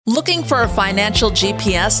Looking for a financial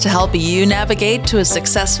GPS to help you navigate to a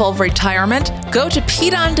successful retirement? Go to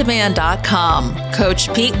PeteOnDemand.com.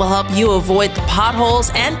 Coach Pete will help you avoid the potholes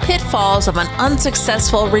and pitfalls of an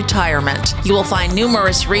unsuccessful retirement. You will find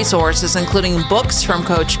numerous resources, including books from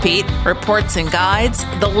Coach Pete, reports and guides,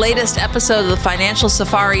 the latest episode of the Financial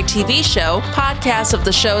Safari TV show, podcasts of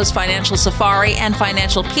the shows Financial Safari and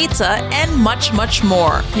Financial Pizza, and much, much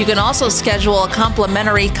more. You can also schedule a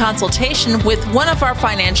complimentary consultation with one of our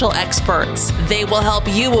financial experts. They will help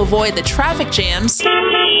you avoid the traffic jams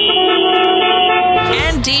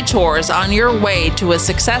and detours on your way to a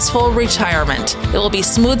successful retirement. It will be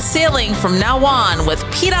smooth sailing from now on with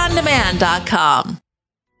PeteOnDemand.com.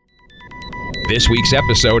 This week's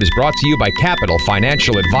episode is brought to you by Capital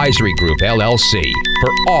Financial Advisory Group, LLC, for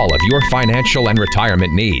all of your financial and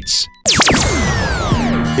retirement needs.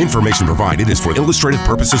 Information provided is for illustrative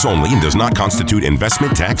purposes only and does not constitute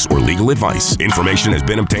investment, tax, or legal advice. Information has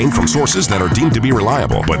been obtained from sources that are deemed to be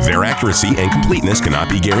reliable, but their accuracy and completeness cannot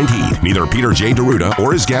be guaranteed. Neither Peter J. D'Arruda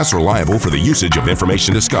or his guests are liable for the usage of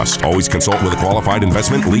information discussed. Always consult with a qualified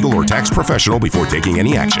investment, legal, or tax professional before taking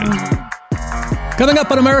any action. Coming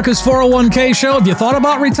up on America's 401k show, have you thought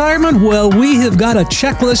about retirement? Well, we have got a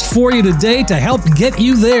checklist for you today to help get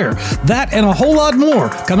you there. That and a whole lot more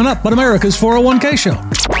coming up on America's 401k show.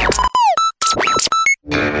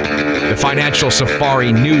 The Financial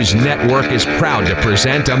Safari News Network is proud to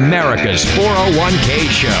present America's 401k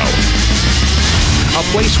show. A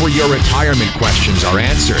place where your retirement questions are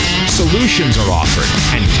answered, solutions are offered,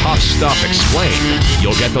 and tough stuff explained.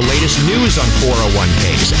 You'll get the latest news on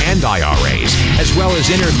 401ks and IRAs, as well as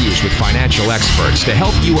interviews with financial experts to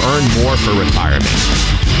help you earn more for retirement.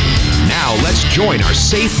 Now let's join our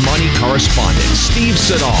Safe Money correspondent, Steve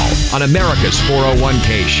Siddall, on America's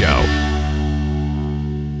 401k show.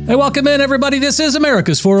 Hey, welcome in, everybody. This is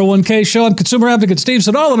America's 401k show. I'm consumer advocate Steve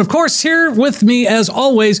Siddall. And of course, here with me, as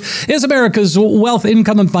always, is America's wealth,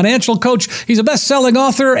 income, and financial coach. He's a best-selling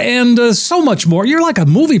author and so much more. You're like a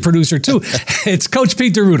movie producer, too. It's Coach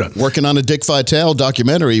Pete D'Arruda. Working on a Dick Vitale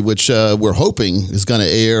documentary, which we're hoping is going to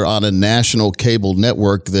air on a national cable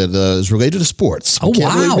network that is related to sports. Oh,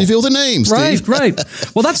 Can't wow. really reveal the name, Steve. Right.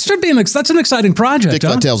 Well, that's an exciting project. Dick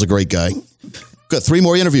Vitale's a great guy. Got 3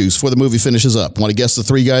 more interviews before the movie finishes up. Want to guess the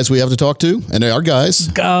 3 guys we have to talk to? And they are guys.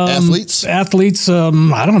 Athletes.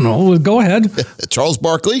 I don't know. Go ahead. Charles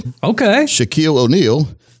Barkley. Okay. Shaquille O'Neal.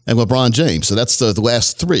 And LeBron James. So that's the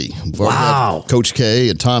last 3. Wow. Coach K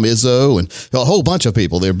and Tom Izzo and a whole bunch of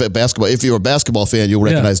people. They're basketball. If you're a basketball fan, you'll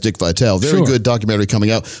recognize Dick Vitale. Very good documentary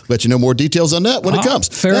coming out. Let you know more details on that when it comes.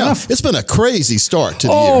 Fair enough. It's been a crazy start to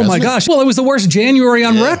the year. Oh, my gosh. Well, it was the worst January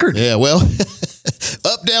on record. Yeah, well,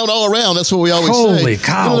 up, down, all around. That's what we always say. Holy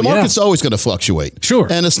cow, the market's always going to fluctuate. Sure.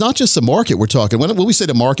 And it's not just the market we're talking. When we say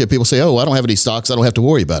the market, people say, oh, I don't have any stocks. I don't have to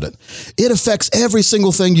worry about it. It affects every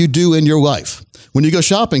single thing you do in your life. When you go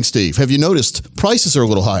shopping, Steve, have you noticed prices are a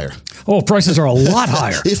little higher? Oh, prices are a lot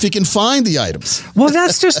higher. If you can find the items. Well,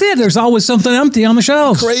 that's just it. There's always something empty on the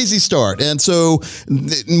shelves. Crazy start. And so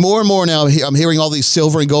more and more now, I'm hearing all these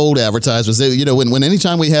silver and gold advertisements. When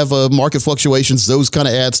anytime we have market fluctuations, those kind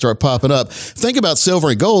of ads start popping up. Think about silver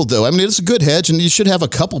and gold, though. I mean, it's a good hedge, and you should have a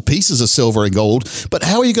couple pieces of silver and gold. But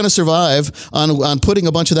how are you going to survive on putting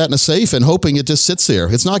a bunch of that in a safe and hoping it just sits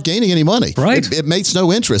there? It's not gaining any money. Right. It makes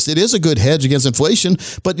no interest. It is a good hedge against inflation,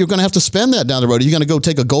 but you're going to have to spend that down the road. Are you going to go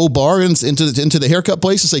take a gold bar into the haircut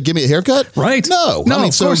place and say, give me a haircut? Right. No,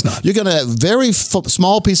 of course not. You're going to have very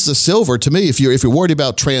small pieces of silver. To me, if you're worried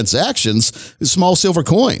about transactions, small silver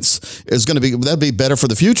coins that'd be better for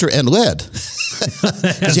the future, and lead.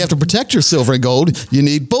 Because you have to protect your silver and gold, you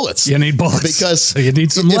need bullets. Because you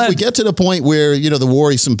need some lead. If we get to the point where, the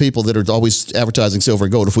worrisome people that are always advertising silver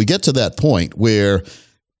and gold, if we get to that point where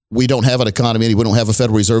we don't have an economy, we don't have a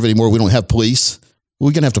Federal Reserve anymore, we don't have police,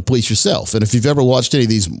 we're going to have to police yourself. And if you've ever watched any of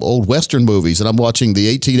these old Western movies, and I'm watching the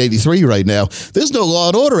 1883 right now, there's no law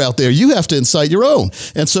and order out there. You have to incite your own.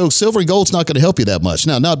 And so silver and gold's not going to help you that much.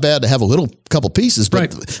 Now, not bad to have a couple pieces,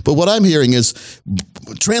 but what I'm hearing is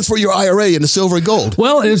transfer your IRA into silver and gold.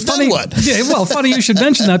 Well, it's funny. What? Funny you should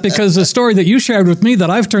mention that, because the story that you shared with me that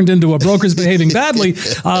I've turned into a broker's behaving badly,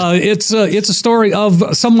 it's a story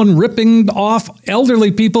of someone ripping off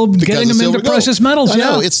elderly people, getting them into precious metals. I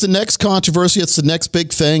know. It's the next controversy. It's the next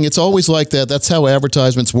big thing. It's always like that. That's how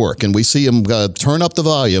advertisements work. And we see them turn up the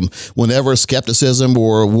volume whenever skepticism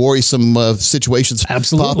or worrisome situations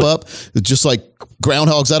pop up. It's just like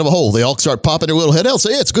groundhogs out of a hole. They all start start popping their little head out and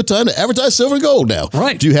say, hey, it's a good time to advertise silver and gold now.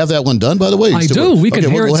 Right. Do you have that one done, by the way? I do. We can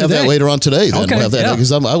hear it We'll have today. that later on today then. Okay, We'll have that yeah.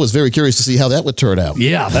 because I was very curious to see how that would turn out.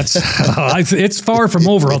 Yeah, that's it's far from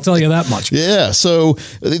over, I'll tell you that much. Yeah, so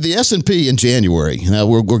the S&P in January, now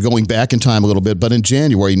we're going back in time a little bit, but in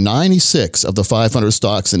January, 96 of the 500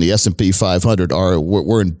 stocks in the S&P 500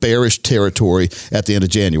 were in bearish territory at the end of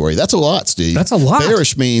January. That's a lot, Steve. That's a lot.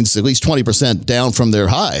 Bearish means at least 20% down from their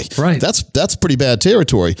high. Right. That's pretty bad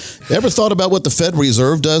territory. Ever thought about what the Fed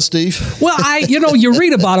Reserve does, Steve? Well, you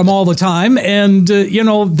read about them all the time, and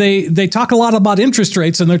they talk a lot about interest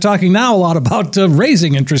rates, and they're talking now a lot about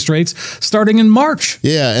raising interest rates starting in March.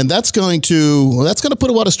 Yeah, and that's going to put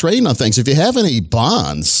a lot of strain on things. If you have any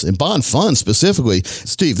bonds and bond funds specifically,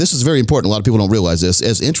 Steve, this is very important. A lot of people don't realize this.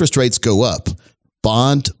 As interest rates go up,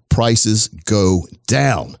 bond prices go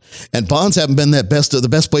down. And bonds haven't been the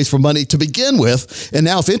best place for money to begin with. And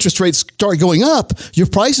now if interest rates start going up, your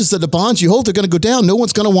prices of the bonds you hold are going to go down. No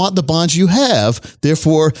one's going to want the bonds you have.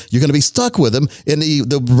 Therefore, you're going to be stuck with them. And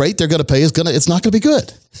the rate they're going to pay it's not going to be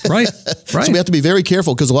good. Right. So we have to be very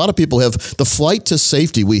careful because a lot of people have the flight to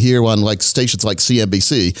safety we hear on like stations like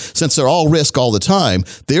CNBC. Since they're all risk all the time,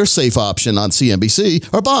 their safe option on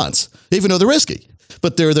CNBC are bonds, even though they're risky.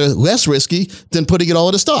 But they're less risky than putting it all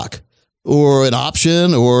in a stock or an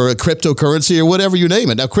option or a cryptocurrency or whatever you name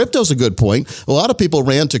it. Now, crypto's a good point. A lot of people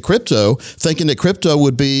ran to crypto thinking that crypto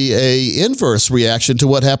would be a inverse reaction to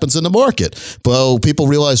what happens in the market. Well, people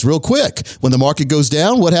realize real quick when the market goes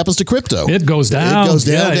down, what happens to crypto? It goes down. It goes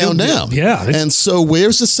down, down. Yeah. And so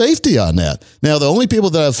where's the safety on that? Now, the only people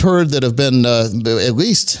that I've heard that have been at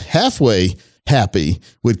least halfway happy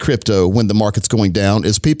with crypto when the market's going down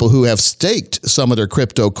is people who have staked some of their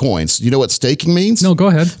crypto coins. You know what staking means? No, go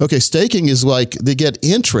ahead. Okay, staking is like they get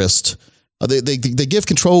interest. They give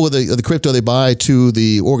control of the crypto they buy to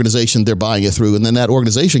the organization they're buying it through, and then that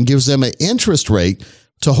organization gives them an interest rate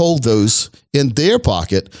to hold those in their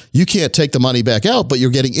pocket. You can't take the money back out, but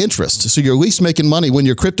you're getting interest. So you're at least making money. When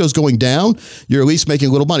your crypto's going down, you're at least making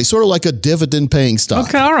a little money, sort of like a dividend-paying stock.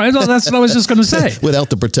 Okay, all right. Well, that's what I was just going to say. Without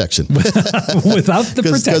the protection. Without the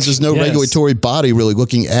protection. Because there's no regulatory body really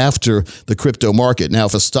looking after the crypto market. Now,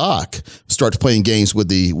 if a stock starts playing games with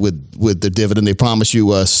the dividend, they promise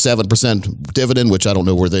you a 7% dividend, which I don't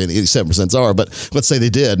know where the 7% are, but let's say they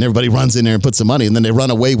did, and everybody runs in there and puts some money, and then they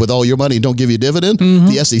run away with all your money and don't give you a dividend,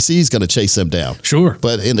 the SEC is going to chase them down. Sure.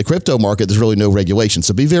 But in the crypto market, there's really no regulation.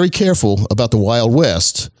 So be very careful about the Wild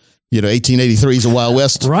West. 1883 is a Wild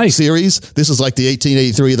West series. This is like the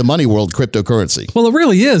 1883 of the money world cryptocurrency. Well, it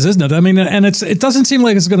really is, isn't it? I mean, and it doesn't seem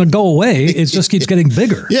like it's going to go away. It just keeps getting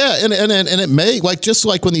bigger. Yeah, and it may, just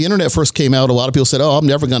like when the internet first came out, a lot of people said,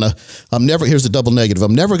 here's the double negative.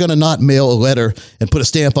 I'm never going to not mail a letter and put a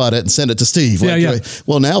stamp on it and send it to Steve.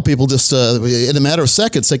 Well, now people just, in a matter of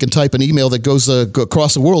seconds, they can type an email that goes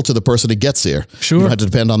across the world to the person who gets there. Sure. You don't have to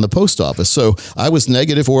depend on the post office. So I was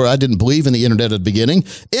negative, or I didn't believe in the internet at the beginning.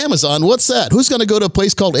 Amazon, what's that? Who's going to go to a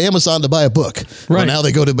place called Amazon to buy a book? Right. Well, now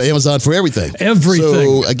they go to Amazon for everything.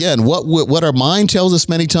 Everything. So again, what our mind tells us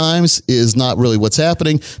many times is not really what's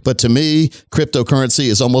happening. But to me, cryptocurrency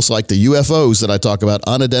is almost like the UFOs that I talk about,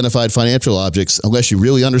 unidentified financial objects. Unless you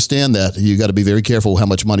really understand that, you got to be very careful how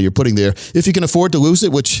much money you're putting there. If you can afford to lose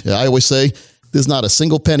it, which I always say, there's not a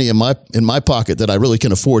single penny in my pocket that I really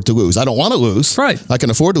can afford to lose. I don't want to lose. Right. I can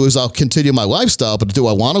afford to lose. I'll continue my lifestyle, but do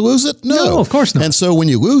I want to lose it? No, of course not. And so when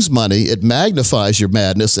you lose money, it magnifies your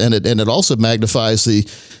madness, and it also magnifies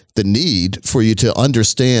the need for you to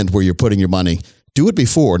understand where you're putting your money. Do it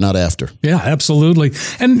before, not after. Yeah, absolutely.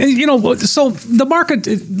 And, so the market,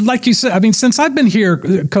 like you said, I mean, since I've been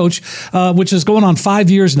here, Coach, which is going on 5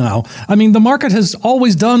 years now, I mean, the market has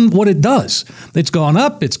always done what it does. It's gone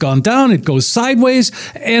up, it's gone down, it goes sideways,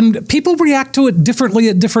 and people react to it differently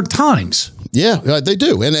at different times. Yeah, they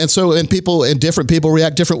do. And different people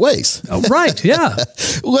react different ways. Oh, right, yeah.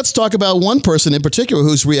 Let's talk about one person in particular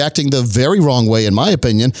who's reacting the very wrong way, in my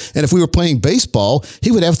opinion. And if we were playing baseball,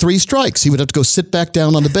 he would have 3 strikes. He would have to go sit back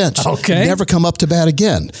down on the bench. Okay. Never come up to bat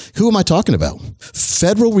again. Who am I talking about?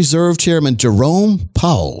 Federal Reserve Chairman Jerome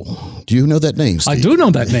Powell. Do you know that name, Steve? I do know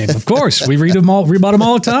that name, of course. We read about them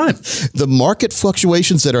all the time. The market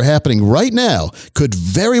fluctuations that are happening right now could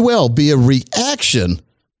very well be a reaction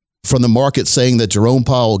from the market saying that Jerome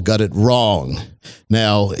Powell got it wrong.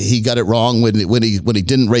 Now, he got it wrong when he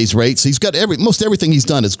didn't raise rates. He's got most everything he's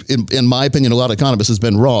done is, in my opinion, a lot of economists has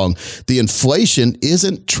been wrong. The inflation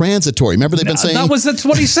isn't transitory. Remember they've been saying that's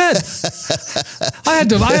what he said. I had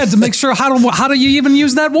to make sure how do you even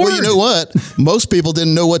use that word? Well, you know what? Most people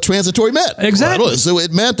didn't know what transitory meant. Exactly. So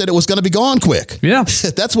it meant that it was going to be gone quick. Yeah.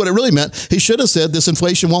 That's what it really meant. He should have said this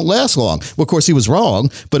inflation won't last long. Well, of course, he was wrong,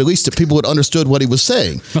 but at least people would understood what he was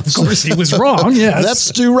saying. Of course, he was wrong. Yes. That's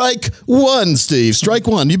strike one, Steve. Strike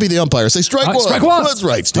one. You be the umpire. Say strike one. Strike one. That's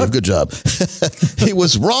right, Steve. Good job. He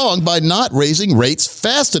was wrong by not raising rates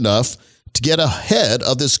fast enough to get ahead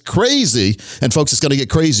of this crazy, and folks, it's going to get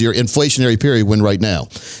crazier, inflationary period we're in right now.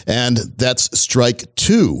 And that's strike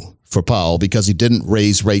two for Powell because he didn't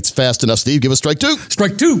raise rates fast enough. Steve, give us strike two.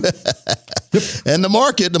 Strike two. Yep. And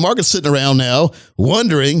the market's sitting around now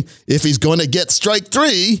wondering if he's going to get strike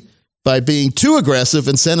three by being too aggressive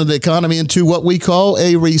and sending the economy into what we call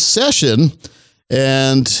a recession.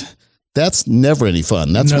 And that's never any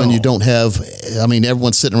fun. That's when you don't have,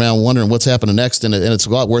 everyone's sitting around wondering what's happening next, and it's a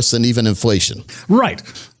lot worse than even inflation. Right.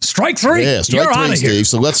 Strike three. Yeah, strike You're three, Steve.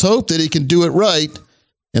 So let's hope that he can do it right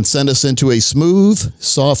and send us into a smooth,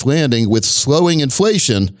 soft landing with slowing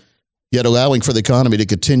inflation, yet allowing for the economy to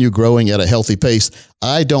continue growing at a healthy pace.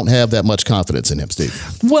 I don't have that much confidence in him, Steve.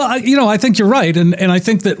 Well, I think you're right. And I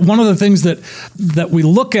think that one of the things that we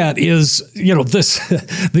look at is, this,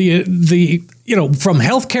 from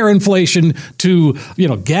healthcare inflation to,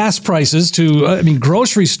 gas prices to,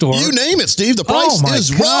 grocery store. You name it, Steve. The price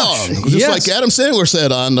is wrong. Just like Adam Sandler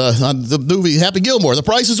said on the movie Happy Gilmore, the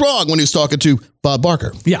price is wrong when he was talking to Bob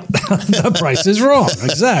Barker. Yeah, the price is wrong.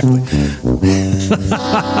 Exactly.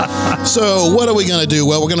 So what are we going to do?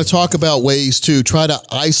 Well, we're going to talk about ways to try to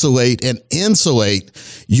isolate and insulate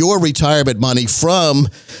your retirement money from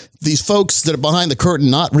these folks that are behind the curtain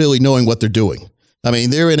not really knowing what they're doing.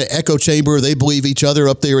 They're in an echo chamber. They believe each other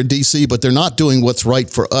up there in D.C., but they're not doing what's right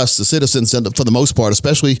for us, the citizens, and for the most part,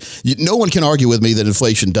 especially, no one can argue with me that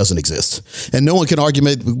inflation doesn't exist. And no one can argue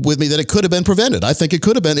with me that it could have been prevented. I think it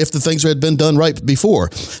could have been if the things had been done right before.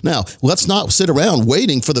 Now, let's not sit around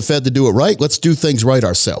waiting for the Fed to do it right. Let's do things right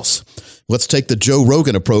ourselves. Let's take the Joe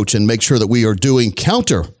Rogan approach and make sure that we are doing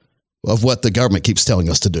counter of what the government keeps telling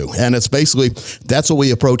us to do. And it's basically, that's what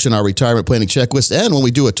we approach in our retirement planning checklist. And when we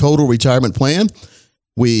do a total retirement plan,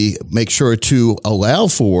 we make sure to allow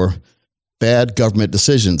for bad government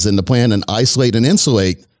decisions in the plan and isolate and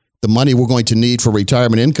insulate the money we're going to need for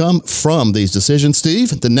retirement income from these decisions.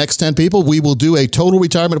 Steve, the next 10 people, we will do a total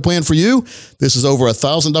retirement plan for you. This is over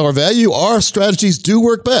 $1,000 value. Our strategies do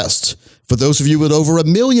work best for those of you with over $1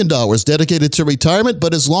 million dedicated to retirement.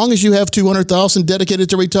 But as long as you have $200,000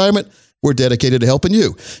 dedicated to retirement, we're dedicated to helping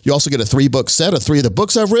you. You also get a 3-book set of 3 of the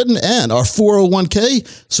books I've written and our 401k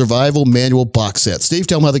survival manual box set. Steve,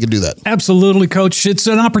 tell them how they can do that. Absolutely, Coach. It's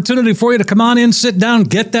an opportunity for you to come on in, sit down,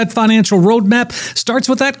 get that financial roadmap. Starts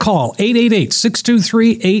with that call,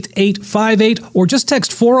 888-623-8858, or just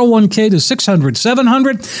text 401k to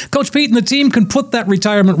 600-700. Coach Pete and the team can put that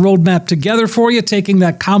retirement roadmap together for you, taking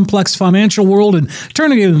that complex financial world and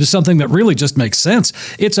turning it into something that really just makes sense.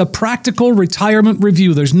 It's a practical retirement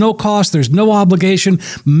review. There's no cost. There's no obligation.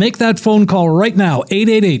 Make that phone call right now,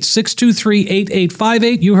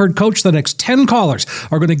 888-623-8858. You heard Coach, the next 10 callers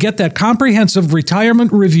are going to get that comprehensive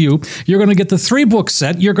retirement review. You're going to get the 3-book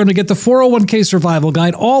set. You're going to get the 401k survival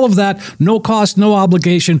guide. All of that, no cost, no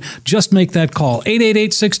obligation. Just make that call,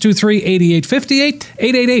 888-623-8858,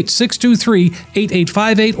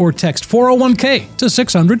 888-623-8858, or text 401k to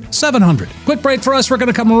 600-700. Quick break for us. We're going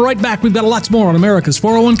to come right back. We've got lots more on America's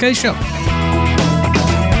 401k Show.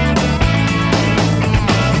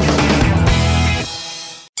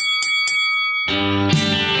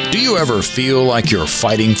 Do you ever feel like you're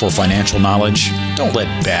fighting for financial knowledge? Don't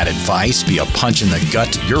let bad advice be a punch in the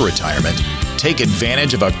gut to your retirement. Take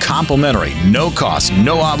advantage of a complimentary, no-cost,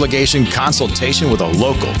 no-obligation consultation with a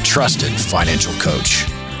local, trusted financial coach.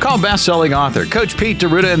 Call best-selling author Coach Pete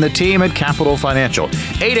D'Arruda and the team at Capital Financial,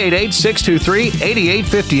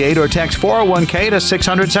 888-623-8858, or text 401k to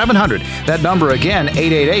 600-700. That number again,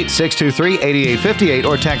 888-623-8858,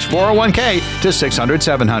 or text 401k to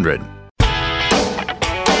 600-700.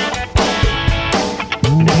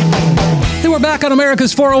 We're back on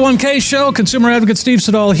America's 401k Show. Consumer advocate Steve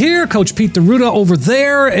Siddall here. Coach Pete D'Arruda over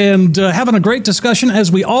there, and having a great discussion,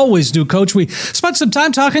 as we always do, Coach. We spent some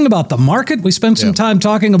time talking about the market. We spent some time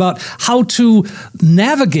talking about how to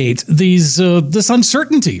navigate this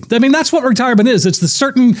uncertainty. I mean, that's what retirement is. It's the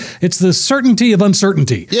certainty of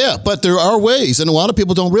uncertainty. Yeah, but there are ways, and a lot of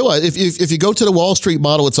people don't realize. If you go to the Wall Street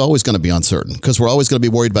model, it's always going to be uncertain because we're always going to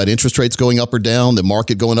be worried about interest rates going up or down, the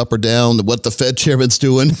market going up or down, what the Fed chairman's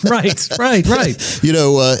doing. Right.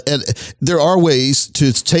 Right. And there are ways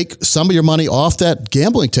to take some of your money off that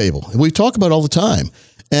gambling table. And we talk about it all the time.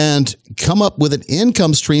 And come up with an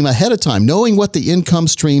income stream ahead of time. Knowing what the income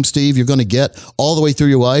stream, Steve, you're going to get all the way through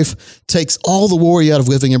your life takes all the worry out of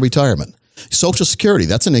living in retirement. Social Security,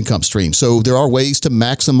 that's an income stream. So there are ways to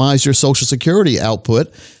maximize your Social Security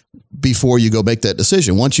output before you go make that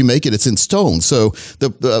decision. Once you make it, it's in stone. So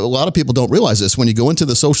a lot of people don't realize this. When you go into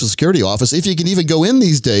the Social Security office, if you can even go in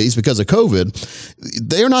these days because of COVID,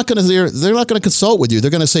 they're not going to consult with you. They're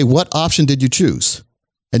going to say, what option did you choose?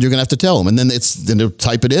 And you're going to have to tell them. And then they'll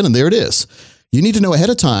type it in and there it is. You need to know ahead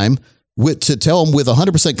of time to tell them with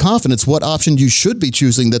 100% confidence what option you should be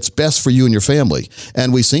choosing that's best for you and your family.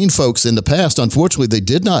 And we've seen folks in the past, unfortunately, they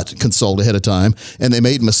did not consult ahead of time and they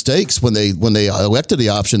made mistakes when they elected the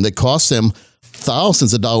option that cost them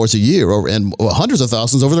thousands of dollars a year and hundreds of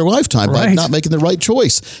thousands over their lifetime by not making the right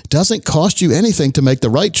choice. It doesn't cost you anything to make the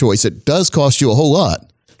right choice. It does cost you a whole lot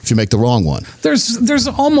if you make the wrong one. There's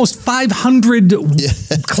almost 500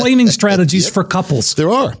 claiming strategies for couples. There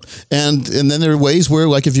are. And then there are ways where,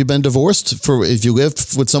 like if you've been divorced, if you live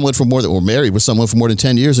with someone for more than, or married with someone for more than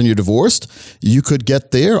 10 years and you're divorced, you could get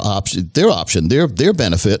their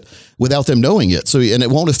benefit without them knowing it. So, and it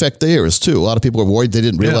won't affect theirs too. A lot of people are worried they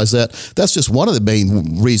didn't realize that. That's just one of the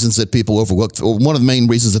main reasons that people overlook, or one of the main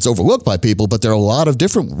reasons that's overlooked by people, but there are a lot of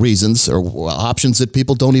different reasons or options that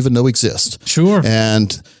people don't even know exist. Sure.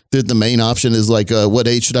 And the main option is like, what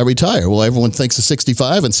age should I retire? Well, everyone thinks of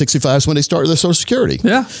 65, and 65 is when they start their Social Security.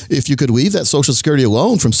 Yeah. If you could leave that Social Security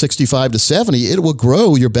alone from 65 to 70, it will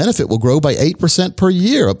grow. Your benefit will grow by 8% per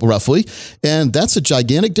year, roughly. And that's a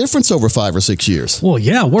gigantic difference over 5 or 6 years. Well,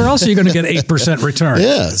 yeah. Where else are you going to get 8% return?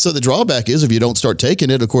 Yeah. So the drawback is if you don't start taking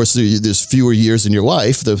it, of course, there's fewer years in your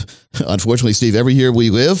life. Unfortunately, Steve, every year we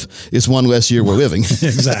live is one less year we're living.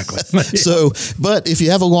 Exactly. So, but if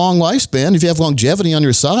you have a long lifespan, if you have longevity on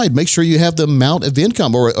your side, make sure you have the amount of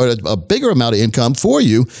income or a bigger amount of income for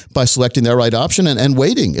you by selecting that right option and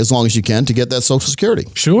waiting as long as you can to get that Social Security.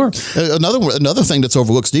 Sure. Another thing that's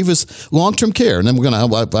overlooked, Steve, is long-term care. And then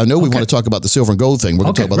I know we want to talk about the silver and gold thing. We're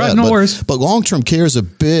going to talk about that. No worries. But long-term care is a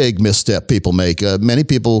big misstep people make. Many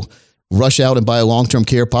people rush out and buy a long-term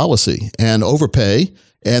care policy and overpay.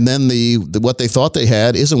 And then what they thought they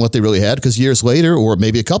had isn't what they really had, because years later, or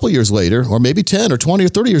maybe a couple years later, or maybe 10 or 20 or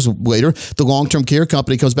 30 years later, the long-term care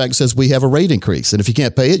company comes back and says, we have a rate increase. And if you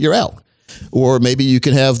can't pay it, you're out. Or maybe you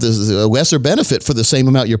can have the lesser benefit for the same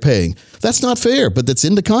amount you're paying. That's not fair, but that's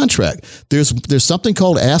in the contract. There's something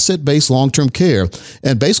called asset-based long-term care.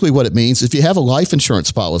 And basically what it means, if you have a life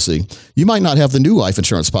insurance policy, you might not have the new life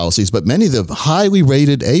insurance policies, but many of the highly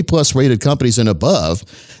rated, A+ rated companies and above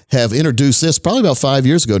have introduced this probably about 5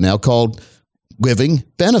 years ago now, called living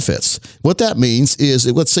benefits. What that means is,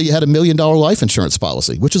 let's say you had $1 million life insurance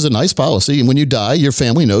policy, which is a nice policy. And when you die, your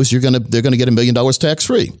family knows they're going to get $1 million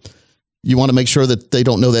tax-free. You want to make sure that they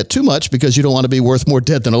don't know that too much, because you don't want to be worth more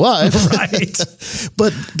dead than alive. Right.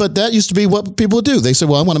 But that used to be what people would do. They said,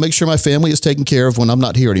 well, I want to make sure my family is taken care of when I'm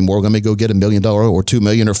not here anymore. Let me go get $1 million or $2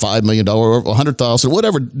 million or $5 million or $100,000 or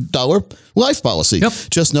whatever dollar life policy. Yep.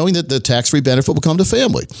 Just knowing that the tax-free benefit will come to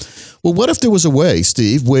family. Well, what if there was a way,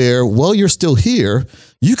 Steve, where while you're still here,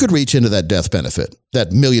 you could reach into that death benefit, that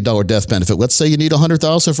 $1 million death benefit. Let's say you need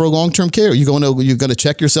 $100,000 for a long-term care. You're going to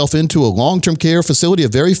check yourself into a long-term care facility, a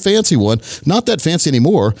very fancy one, not that fancy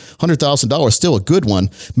anymore. $100,000, still a good one.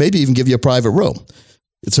 Maybe even give you a private room.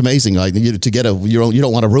 It's amazing, like you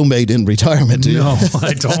don't want a roommate in retirement, do you? No,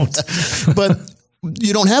 I don't. But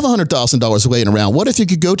you don't have $100,000 laying around. What if you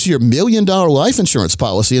could go to your $1 million life insurance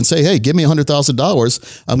policy and say, hey, give me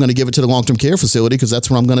 $100,000. I'm going to give it to the long-term care facility because that's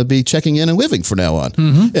where I'm going to be checking in and living from now on.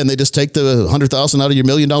 Mm-hmm. And they just take the $100,000 out of your $1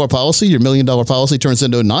 million policy. Your $1 million policy turns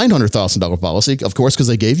into a $900,000 policy, of course, because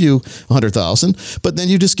they gave you $100,000. But then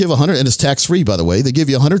you just give $100,000, and it's tax-free, by the way. They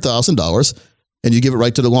give you $100,000 and you give it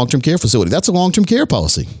right to the long-term care facility. That's a long-term care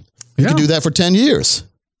policy. You can do that for 10 years.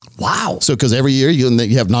 Wow. So, because every year you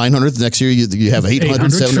have 900, the next year you have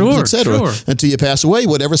 800, 700, et cetera, until you pass away.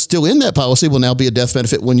 Whatever's still in that policy will now be a death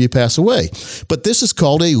benefit when you pass away. But this is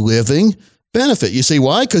called a living benefit. You see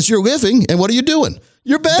why? Because you're living, and what are you doing?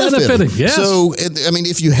 You're benefiting. Yes. So, I mean,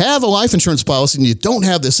 if you have a life insurance policy and you don't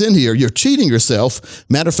have this in here, you're cheating yourself.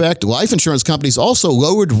 Matter of fact, life insurance companies also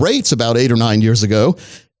lowered rates about 8 or 9 years ago.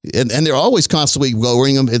 And they're always constantly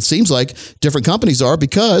lowering them. It seems like different companies are,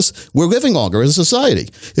 because we're living longer as a society.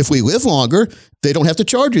 If we live longer, they don't have to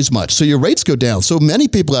charge you as much. So your rates go down. So many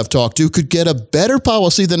people I've talked to could get a better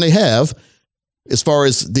policy than they have as far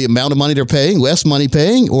as the amount of money they're paying, less money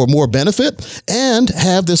paying, or more benefit, and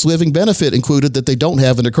have this living benefit included that they don't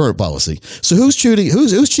have in their current policy. So who's cheating?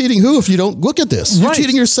 Who's cheating who if you don't look at this? You're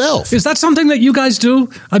cheating yourself. Is that something that you guys do?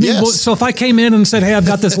 I mean, yes. So if I came in and said, hey, I've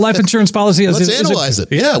got this life insurance policy. Let's analyze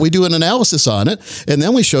it. Yeah, we do an analysis on it, and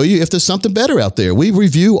then we show you if there's something better out there. We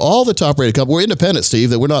review all the top-rated companies. We're independent, Steve,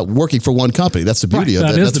 that we're not working for one company. That's the beauty of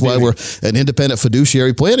it. That's why we're an independent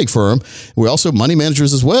fiduciary planning firm. We're also money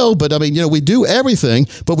managers as well, but I mean, we do everything,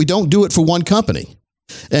 but we don't do it for one company.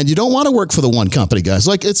 And you don't want to work for the one company, guys.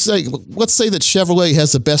 Let's say that Chevrolet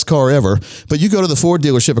has the best car ever, but you go to the Ford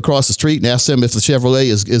dealership across the street and ask them if the Chevrolet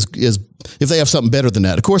is if they have something better than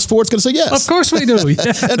that. Of course, Ford's going to say yes. Of course we do.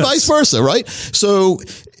 Yes. And vice versa, right? So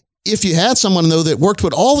if you had someone, though, that worked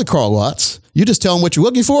with all the car lots, you just tell him what you're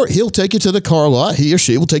looking for. He'll take you to the car lot. He or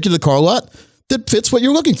she will take you to the car lot that fits what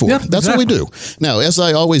you're looking for. Yep, That's what we do. Now, as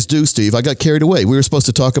I always do, Steve, I got carried away. We were supposed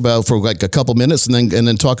to talk about for like a couple minutes and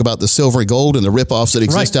then talk about the silver and gold and the ripoffs that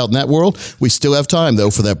exist out in that world. We still have time, though,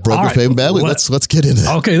 for that broker payment battle. Let's get into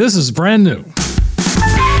that. Okay, this is brand new.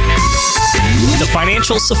 The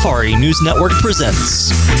Financial Safari News Network presents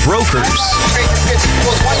Brokers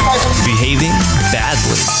Behaving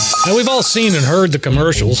Badly. Now, we've all seen and heard the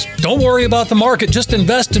commercials. Don't worry about the market, just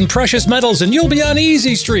invest in precious metals and you'll be on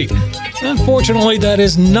easy street. Unfortunately, that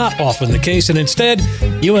is not often the case, and instead,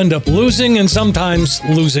 you end up losing and sometimes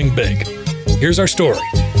losing big. Here's our story.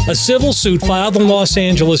 A civil suit filed in Los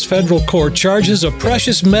Angeles federal court charges a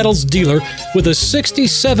precious metals dealer with a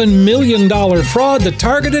 $67 million fraud that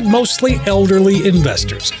targeted mostly elderly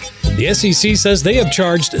investors. The SEC says they have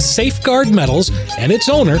charged Safeguard Metals and its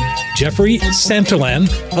owner, Jeffrey Santolan,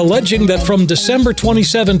 alleging that from December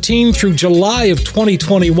 2017 through July of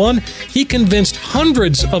 2021, he convinced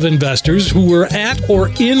hundreds of investors who were at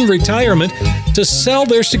or in retirement to sell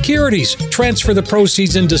their securities, transfer the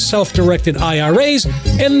proceeds into self-directed IRAs,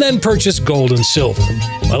 and then purchase gold and silver.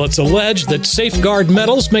 Well, it's alleged that Safeguard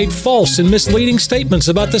Metals made false and misleading statements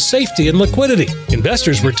about the safety and liquidity.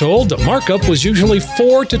 Investors were told the markup was usually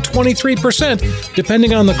 4 to 23%,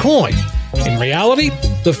 depending on the coin. In reality,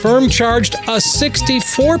 the firm charged a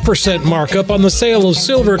 64% markup on the sale of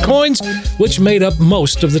silver coins, which made up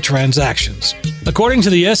most of the transactions. According to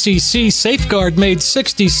the SEC, Safeguard made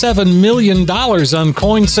 $67 million on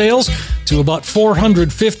coin sales to about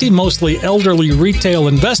 450 mostly elderly retail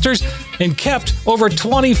investors and kept over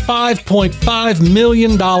 $25.5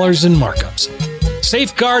 million in markups.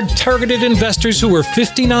 Safeguard targeted investors who were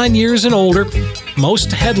 59 years and older.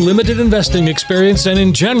 Most had limited investing experience and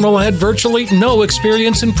in general had virtually no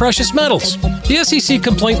experience in precious metals. The SEC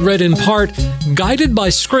complaint read in part, guided by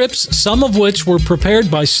scripts, some of which were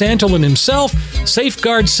prepared by Santolan himself,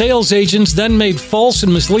 Safeguard sales agents then made false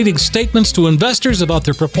and misleading statements to investors about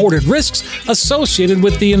their purported risks associated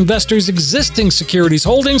with the investors' existing securities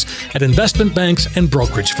holdings at investment banks and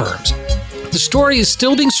brokerage firms. The story is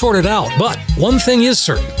still being sorted out, but one thing is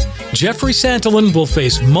certain. Jeffrey Santolan will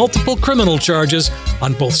face multiple criminal charges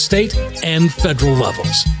on both state and federal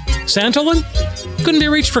levels. Santolan couldn't be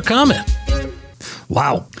reached for comment.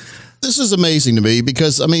 Wow. This is amazing to me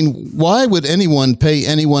because, I mean, why would anyone pay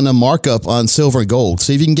anyone a markup on silver and gold?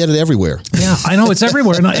 See if you can get it everywhere. Yeah, I know it's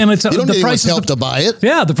everywhere, and it's you don't the need price help to buy it.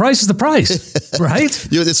 Yeah, the price is the price, right?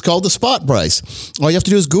 It's called the spot price. All you have to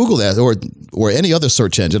do is Google that, or any other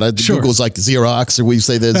search engine. Sure. Google's like Xerox, or we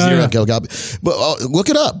say the Xerox. Yeah. But look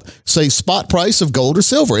it up. Say spot price of gold or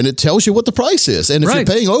silver, and it tells you what the price is. And if you're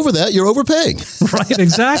paying over that, you're overpaying. Right,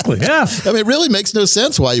 exactly. Yeah. I mean, it really makes no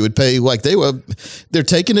sense why you would pay like they were. They're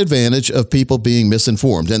taking advantage of people being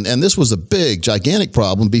misinformed. And this was a big, gigantic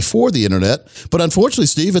problem before the internet. But unfortunately,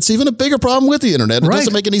 Steve, it's even a bigger problem with the internet. It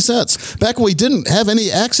doesn't make any sense. Back when we didn't have any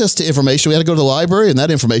access to information, we had to go to the library, and that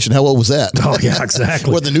information, how old was that? Oh, yeah,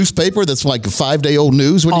 exactly. Or the newspaper that's like 5-day-old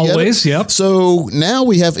news when you get it. Always, yep. So now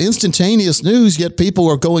we have instantaneous news, yet people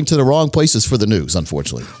are going to the wrong places for the news,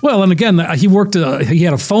 unfortunately. Well, and again, he worked, he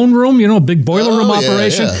had a phone room, a big boiler room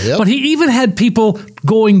operation. Yeah, yep. But he even had people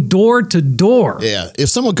going door to door. Yeah. If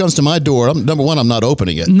someone comes to my door, number one, I'm not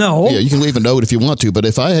opening it. No. Yeah, you can leave a note if you want to, but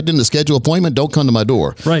if I didn't schedule an appointment, don't come to my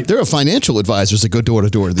door. Right. There are financial advisors that go door to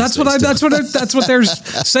door. That's what they're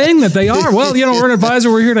saying that they are. Well, we're an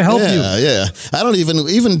advisor. We're here to help you. Yeah. I don't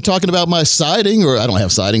even talking about my siding, or I don't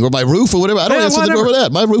have siding, or my roof, or whatever. I don't answer the door with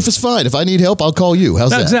that. My roof is fine. If I need help, I'll call you.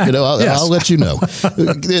 How's that? Exactly. I'll let you know.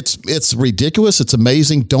 It's ridiculous. It's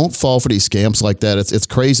amazing. Don't fall for these scams like that. It's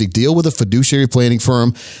crazy. Deal with a fiduciary planning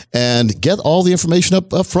firm and get all the information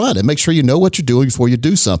up front and make sure you know what you're doing before you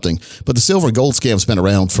do something. But the silver and gold scam's been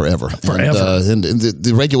around forever. And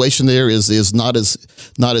the regulation there is not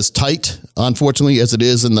as tight, unfortunately, as it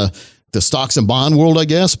is in the the stocks and bond world, I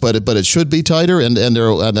guess, but it should be tighter, and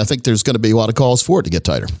I think there's going to be a lot of calls for it to get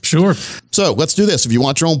tighter. Sure. So let's do this. If you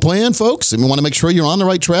want your own plan, folks, and we want to make sure you're on the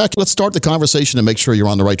right track, let's start the conversation and make sure you're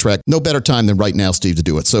on the right track. No better time than right now, Steve, to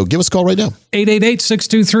do it. So give us a call right now.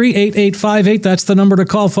 888-623-8858. That's the number to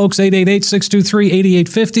call, folks.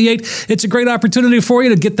 888-623-8858. It's a great opportunity for you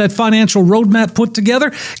to get that financial roadmap put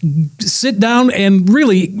together. Sit down and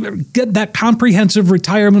really get that comprehensive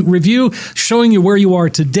retirement review showing you where you are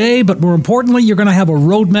today, but more importantly, you're going to have a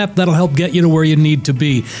roadmap that'll help get you to where you need to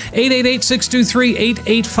be.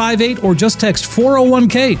 888-623-8858 or just text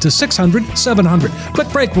 401k to 600-700. Quick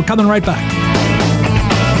break. We're coming right back.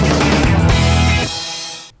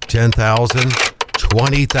 10,000,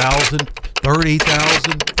 20,000,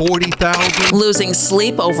 30,000, 40,000. Losing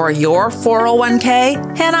sleep over your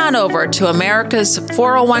 401k? Head on over to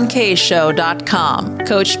americas401kshow.com.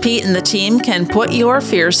 Coach Pete and the team can put your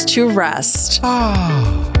fears to rest.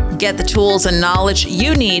 Get the tools and knowledge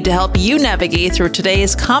you need to help you navigate through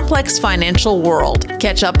today's complex financial world.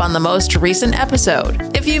 Catch up on the most recent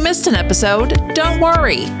episode. If you missed an episode, don't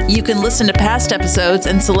worry. You can listen to past episodes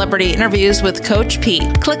and celebrity interviews with Coach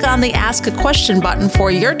Pete. Click on the Ask a Question button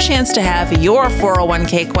for your chance to have your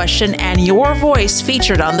 401k question and your voice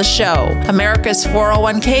featured on the show.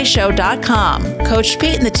 americas401kshow.com. Coach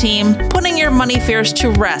Pete and the team, putting your money fears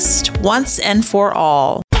to rest once and for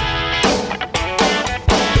all.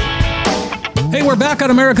 Hey, we're back on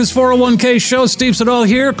America's 401k show. Steve Siddall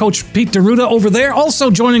here, Coach Pete D'Arruda over there. Also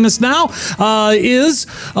joining us now is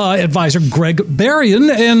advisor Greg Berrien.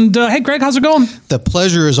 And hey, Greg, how's it going? The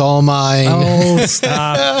pleasure is all mine. Oh,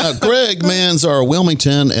 stop. Greg mans our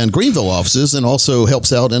Wilmington and Greenville offices and also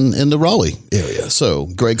helps out in the Raleigh area. So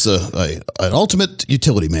Greg's an ultimate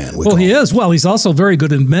utility man. Well, he is. Well, he's also very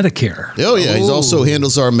good in Medicare. Oh, yeah. He also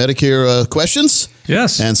handles our Medicare questions.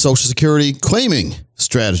 Yes. And Social Security claiming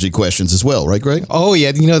strategy questions as well, right, Greg? Oh,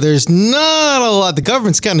 yeah. You know, there's not a lot. The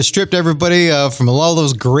government's kind of stripped everybody from a lot of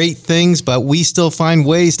those great things, but we still find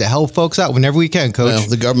ways to help folks out whenever we can, Coach. Well,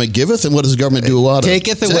 the government giveth, and what does the government do a lot of?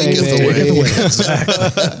 Taketh away. Exactly.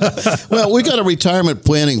 Well, we got a retirement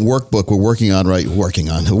planning workbook we're working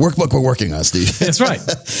on, Steve. That's right.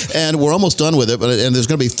 And we're almost done with it, and there's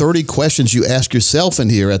going to be 30 questions you ask yourself in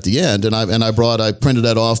here at the end, and I printed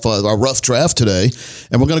that off our rough draft today,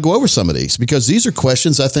 and we're going to go over some of these, because these are questions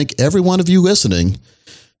I think every one of you listening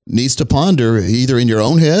needs to ponder either in your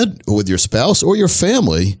own head or with your spouse or your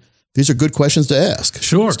family. These are good questions to ask.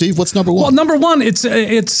 Sure. Steve, what's number one? Well, number one, it's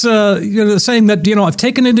saying that, I've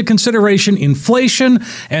taken into consideration inflation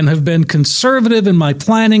and have been conservative in my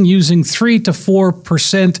planning using 3 to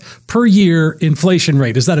 4% per year inflation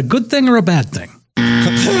rate. Is that a good thing or a bad thing?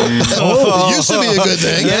 It used to be a good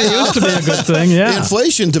thing. Yeah, it used to be a good thing, yeah.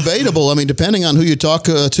 Inflation, debatable. I mean, depending on who you talk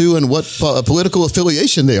to and what political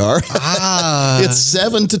affiliation they are. It's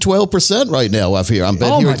 7 to 12% right now up here. I'm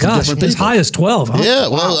betting oh, my gosh, as high as 12, huh? Yeah,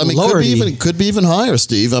 well, I mean, could be even higher,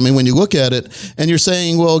 Steve. I mean, when you look at it and you're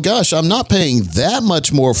saying, well, gosh, I'm not paying that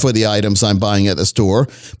much more for the items I'm buying at the store.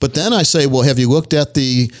 But then I say, well, have you looked at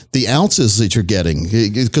the ounces that you're getting?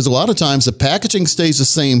 Because a lot of times the packaging stays the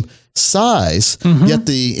same size, yet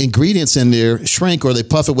the ingredients in there shrink or they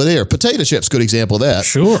puff it with air. Potato chips, good example of that.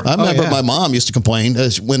 Sure. I remember my mom used to complain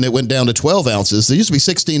when it went down to 12 ounces. There used to be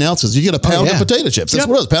 16 ounces. You get a pound of potato chips. That's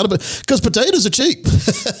what it was. Because potatoes are cheap.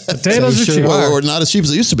 Potatoes are cheap. Or not as cheap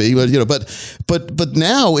as they used to be. But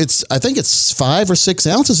now I think it's 5 or 6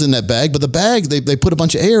 ounces in that bag. But the bag, they put a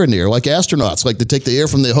bunch of air in there, like astronauts. Like they take the air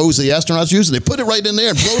from the hose the astronauts use and they put it right in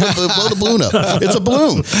there and blow the balloon up. It's a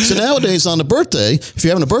balloon. So nowadays on the birthday, if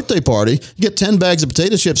you're having a birthday party, you get 10 bags of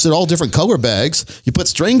potato chips. They're all different color bags. You put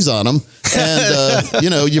strings on them, and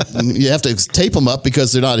you have to tape them up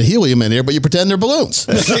because they're not helium in there, but you pretend they're balloons.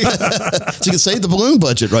 So you can save the balloon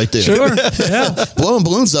budget right there. Sure. Yeah. Blowing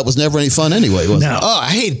balloons up was never any fun anyway, was it? Oh,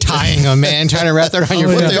 I hate tying them, man. Trying to wrap that around your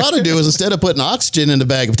What foot. they ought to do is instead of putting oxygen in a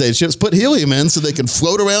bag of potato chips, put helium in so they can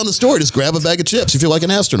float around the store. Just grab a bag of chips. You feel like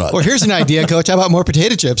an astronaut. Well, here's an idea, Coach. How about more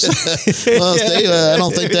potato chips? Well, I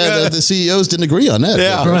don't think that the CEOs didn't agree on that.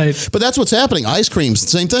 Yeah. Right. But that's what's happening. Ice cream's the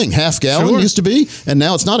same thing. Half gallon used to be, and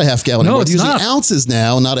now it's not a half gallon anymore. it's using not. ounces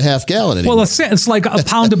now, not a half gallon anymore. Well, it's like a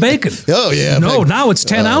pound of bacon. Oh, yeah. No, now it's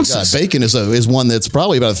 10 ounces. God, bacon is one that's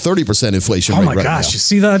probably about a 30% inflation rate Oh, my right gosh. now. You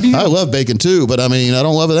see that? I love bacon too, but I mean, I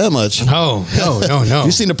don't love it that much. No.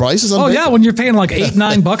 You seen the prices on Oh, bacon? yeah, when you're paying like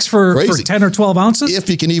 $8-9 for 10 or 12 ounces? If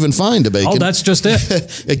you can even find the bacon. Oh, that's just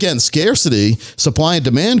it. Again, scarcity, supply and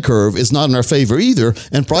demand curve is not in our favor either,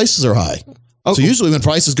 and prices are high. So usually when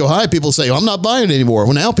prices go high, people say, I'm not buying it anymore.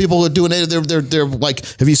 Well, now people are doing it. They're like,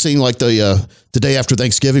 have you seen like the day after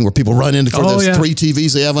Thanksgiving where people run in for those 3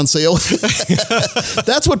 TVs they have on sale?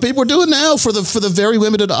 That's what people are doing now for the very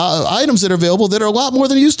limited items that are available that are a lot more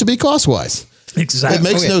than it used to be cost-wise. Exactly.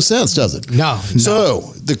 It makes no sense, does it? No.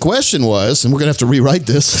 So the question was, and we're going to have to rewrite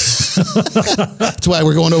this. That's why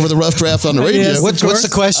we're going over the rough draft on the radio. Yes, What's the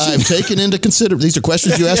question? I've taken into consideration, these are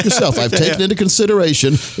questions you ask yourself. I've taken into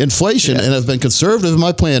consideration inflation and have been conservative in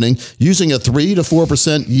my planning using a 3 to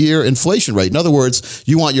 4% year inflation rate. In other words,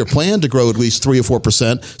 you want your plan to grow at least 3 or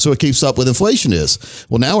 4% so it keeps up with inflation is.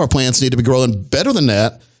 Well, now our plans need to be growing better than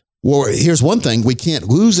that. Well, here's one thing. We can't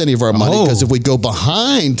lose any of our money because if we go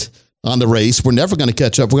behind on the race, we're never going to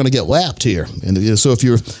catch up. We're going to get lapped here. And so if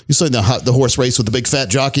you're seeing the horse race with the big fat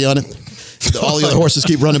jockey on it, all the other horses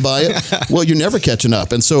keep running by it. Well, you're never catching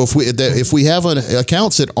up. And so if we have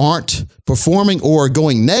accounts that aren't performing or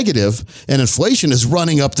going negative, and inflation is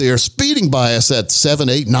running up there, speeding by us at 7,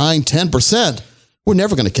 8, 9, 10%, we're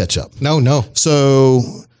never going to catch up. No. So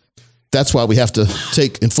that's why we have to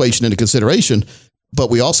take inflation into consideration. But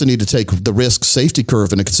we also need to take the risk safety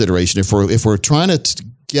curve into consideration. If we're trying to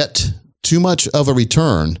get too much of a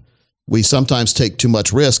return, we sometimes take too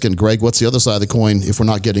much risk. And Greg, what's the other side of the coin? If we're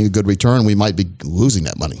not getting a good return, we might be losing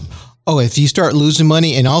that money. Oh, if you start losing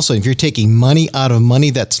money, and also if you're taking money out of money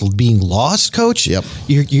that's being lost, Coach, yep.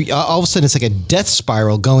 You all of a sudden it's like a death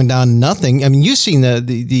spiral going down nothing. I mean, you've seen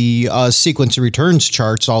the sequence of returns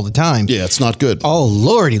charts all the time. Yeah, it's not good. Oh,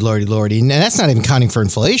 lordy. And that's not even counting for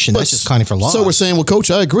inflation. That's just counting for loss. So we're saying, well, Coach,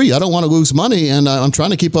 I agree. I don't want to lose money, and I'm trying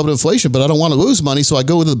to keep up with inflation, but I don't want to lose money. So I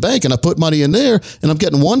go to the bank and I put money in there, and I'm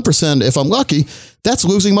getting 1% if I'm lucky. That's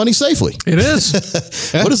losing money safely. It is.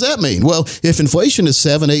 What does that mean? Well, if inflation is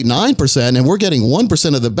 7, 8, 9%, and we're getting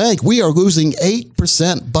 1% of the bank, we are losing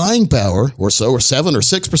 8% buying power or so, or 7 or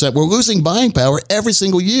 6%. We're losing buying power every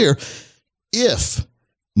single year. If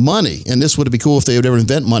money, and this would be cool if they would ever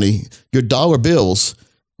invent money, your dollar bills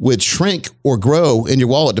would shrink or grow in your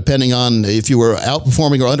wallet depending on if you were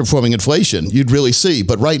outperforming or underperforming inflation, you'd really see.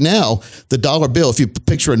 But right now, the dollar bill, if you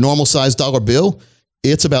picture a normal sized dollar bill,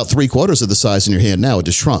 it's about 3/4 of the size in your hand now. It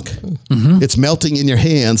just shrunk. Mm-hmm. It's melting in your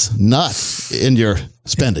hands, not in your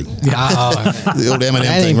spending. The old M&M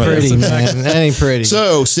that thing. Ain't pretty, man. That ain't pretty.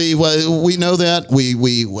 So, Steve, we know that.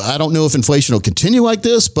 I don't know if inflation will continue like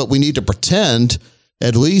this, but we need to pretend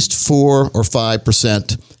at least 4 or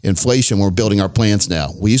 5% inflation when we're building our plans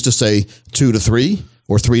now. We used to say 2 to 3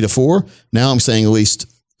 or 3 to 4. Now I'm saying at least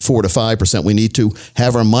 4 to 5%. We need to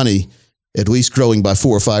have our money at least growing by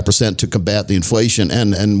 4 or 5% to combat the inflation.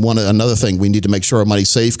 And another thing, we need to make sure our money's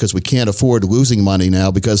safe because we can't afford losing money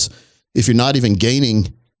now, because if you're not even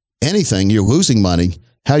gaining anything, you're losing money.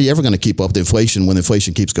 How are you ever going to keep up with inflation when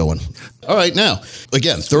inflation keeps going? All right, now,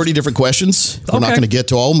 again, 30 different questions. We're not going to get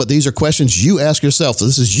to all of them, but these are questions you ask yourself. So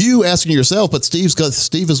this is you asking yourself, but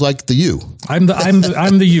Steve is like the you. I'm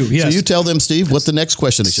the you, yes. So you tell them, Steve, what's the next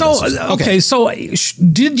question? So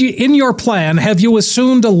did you, in your plan, have you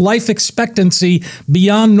assumed a life expectancy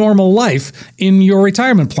beyond normal life in your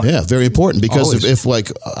retirement plan? Yeah, very important, because if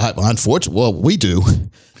unfortunately, well, we do.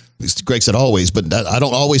 Greg said always, but I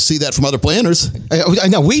don't always see that from other planners. I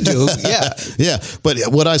know we do. Yeah. Yeah. But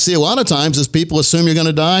what I see a lot of times is people assume you're going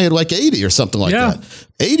to die at like 80 or something like that.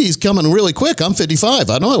 80 is coming really quick. I'm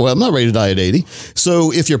 55. I'm not ready to die at 80.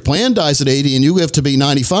 So if your plan dies at 80 and you live to be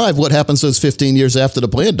 95, what happens those 15 years after the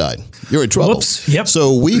plan died? You're in trouble. Whoops. Yep.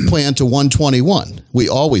 So we plan to 121. We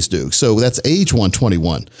always do. So that's age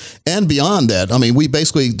 121. And beyond that, I mean,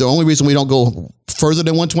 the only reason we don't go further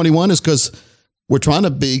than 121 is because we're trying to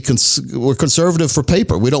be we're conservative for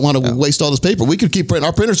paper. We don't want to waste all this paper. We could keep printing.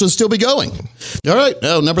 Our printers would still be going. All right.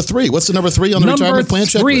 Now, number 3. What's the number 3 on the retirement plan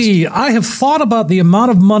checklist? Number 3, I have thought about the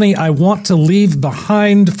amount of money I want to leave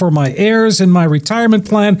behind for my heirs in my retirement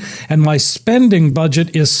plan, and my spending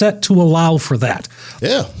budget is set to allow for that.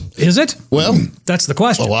 Yeah. Is it? Well, that's the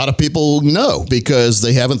question. A lot of people know because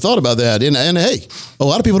they haven't thought about that. And hey, a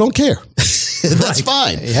lot of people don't care. That's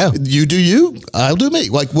fine. Yeah. You do you, I'll do me.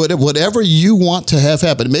 Like whatever you want to have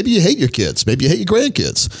happen. Maybe you hate your kids. Maybe you hate your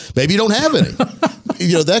grandkids. Maybe you don't have any.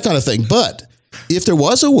 That kind of thing. But if there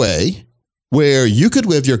was a way where you could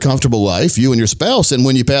live your comfortable life, you and your spouse, and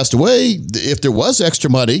when you passed away, if there was extra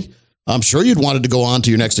money, I'm sure you'd want it to go on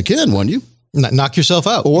to your next of kin, wouldn't you? Knock yourself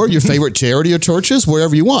out. Or your favorite charity or churches,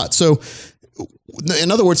 wherever you want. So,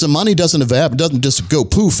 in other words, the money doesn't just go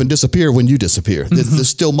poof and disappear when you disappear. Mm-hmm. There's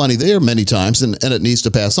still money there many times, and it needs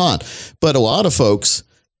to pass on. But a lot of folks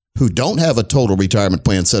who don't have a total retirement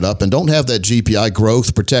plan set up and don't have that GPI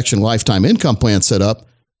growth protection lifetime income plan set up,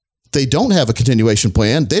 they don't have a continuation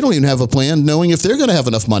plan. They don't even have a plan knowing if they're going to have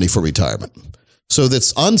enough money for retirement. So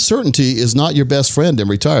this uncertainty is not your best friend in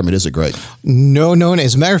retirement, is it, Greg? No.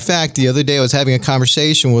 As a matter of fact, the other day I was having a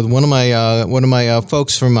conversation with one of my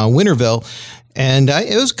folks from Winterville, and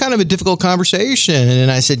it was kind of a difficult conversation.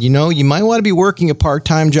 And I said, you might want to be working a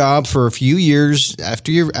part-time job for a few years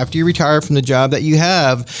after you retire from the job that you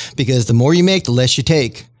have, because the more you make, the less you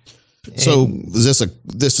take. So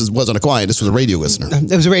wasn't a client. This was a radio listener.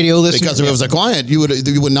 It was a radio listener. Because if it was a client, you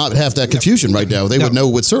would not have that confusion right now. They would know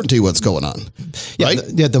with certainty what's going on. Right?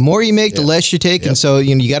 The more you make, the less you take. And so,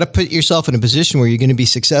 you got to put yourself in a position where you're going to be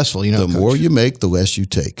successful. The more you make, the less you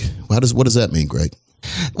take. What does that mean, Greg?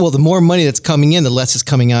 Well, the more money that's coming in, the less is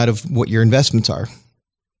coming out of what your investments are.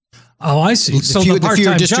 Oh, I see. So the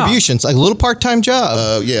fewer distributions, like a little part-time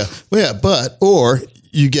job. Or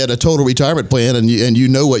you get a total retirement plan and you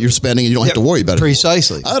know what you're spending and you don't have to worry about it.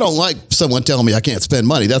 Precisely. I don't like someone telling me I can't spend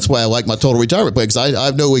money. That's why I like my total retirement plan, because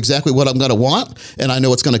I know exactly what I'm going to want and I know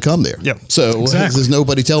what's going to come there. Yep. So there's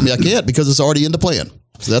nobody telling me I can't, because it's already in the plan.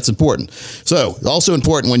 So that's important. So also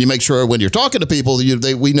important when you make sure when you're talking to people,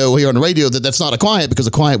 we know here on the radio that that's not a client, because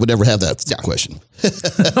a client would never have that question.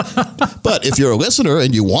 But if you're a listener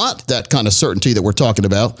and you want that kind of certainty that we're talking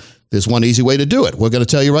about, there's one easy way to do it. We're going to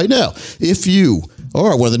tell you right now. If you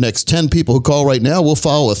are one of the next 10 people who call right now, we'll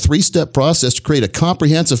follow a 3-step process to create a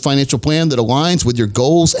comprehensive financial plan that aligns with your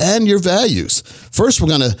goals and your values. First, we're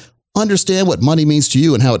going to understand what money means to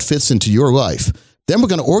you and how it fits into your life. Then we're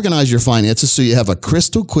going to organize your finances so you have a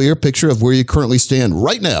crystal clear picture of where you currently stand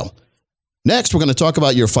right now. Next, we're going to talk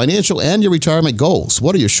about your financial and your retirement goals.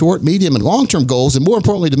 What are your short, medium, and long-term goals? And more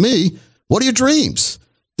importantly to me, what are your dreams?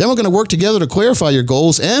 Then we're going to work together to clarify your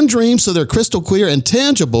goals and dreams so they're crystal clear and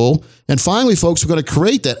tangible. And finally, folks, we're going to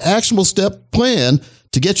create that actionable step plan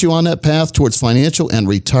to get you on that path towards financial and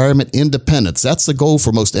retirement independence. That's the goal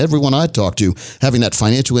for most everyone I talk to, having that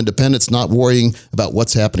financial independence, not worrying about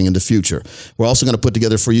what's happening in the future. We're also going to put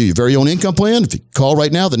together for you your very own income plan. If you call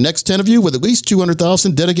right now, the next 10 of you with at least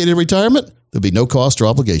 $200,000 dedicated retirement, there'll be no cost or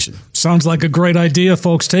obligation. Sounds like a great idea,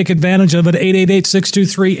 folks. Take advantage of it.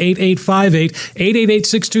 888-623-8858.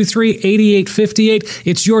 888-623-8858.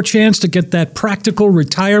 It's your chance to get that practical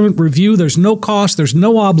retirement review. There's no cost. There's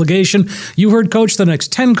no obligation. You heard Coach, the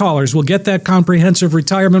next 10 callers will get that comprehensive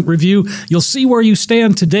retirement review. You'll see where you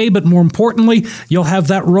stand today, but more importantly, you'll have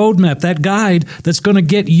that roadmap, that guide that's going to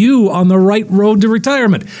get you on the right road to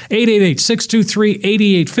retirement.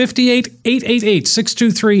 888-623-8858.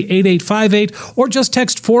 888-623-8858. Or just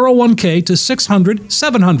text 401k to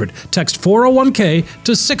 600-700. Text 401k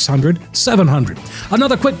to 600-700.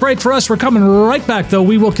 Another quick break for us. We're coming right back, though.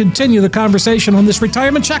 We will continue the conversation on this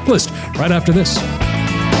retirement checklist right after this.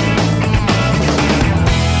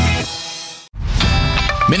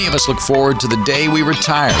 Many of us look forward to the day we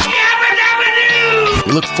retire.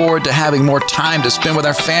 We look forward to having more time to spend with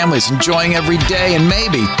our families, enjoying every day, and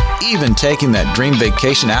maybe even taking that dream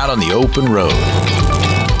vacation out on the open road.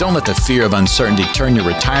 Don't let the fear of uncertainty turn your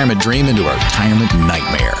retirement dream into a retirement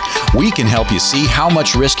nightmare. We can help you see how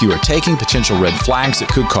much risk you are taking, potential red flags that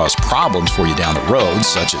could cause problems for you down the road,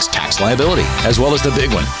 such as tax liability, as well as the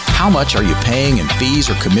big one. How much are you paying in fees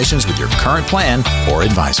or commissions with your current plan or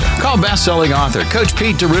advisor? Call best-selling author Coach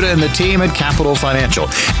Pete D'Arruda and the team at Capital Financial.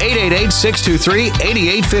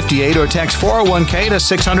 888-623-8858 or text 401k to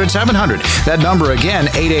 600-700. That number again,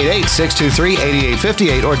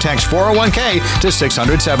 888-623-8858 or text 401k to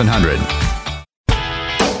 600-700.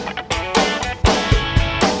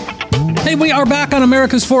 Hey, we are back on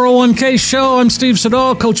America's 401k show. I'm Steve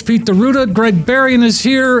Siddall. Coach Pete D'Arruda. Greg Berrien is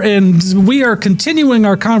here, and we are continuing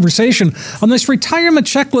our conversation on this retirement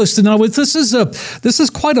checklist. Now, this is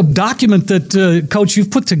quite a document that, Coach, you've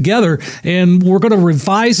put together, and we're going to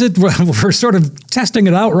revise it. We're sort of testing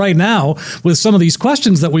it out right now with some of these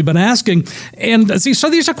questions that we've been asking. And so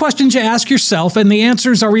these are questions you ask yourself, and the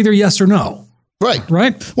answers are either yes or no. Right.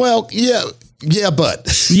 Well, yeah. Yeah, but.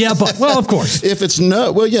 Well, of course. If it's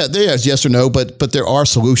no, well, yeah, there's yes or no, but there are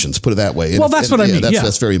solutions, put it that way. Well, that's what I mean.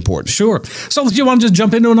 That's very important. Sure. So do you want to just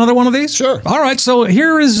jump into another one of these? Sure. All right. So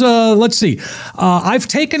here is, let's see. I've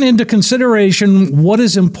taken into consideration what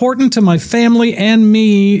is important to my family and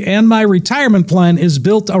me, and my retirement plan is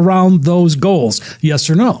built around those goals. Yes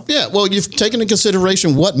or no? Yeah. Well, you've taken into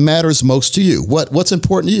consideration what matters most to you. What's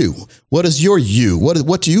important to you? What is your you?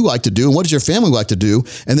 What do you like to do? And what does your family like to do?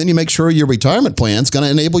 And then you make sure your retirement plan is going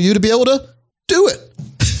to enable you to be able to do it.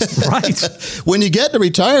 Right. When you get to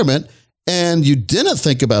retirement and you didn't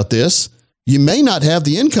think about this, you may not have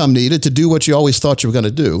the income needed to do what you always thought you were going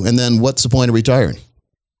to do. And then what's the point of retiring?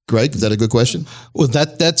 Greg, is that a good question? Well,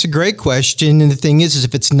 that's a great question. And the thing is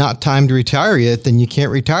if it's not time to retire yet, then you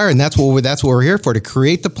can't retire. And that's what we're here for, to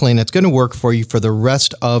create the plan that's going to work for you for the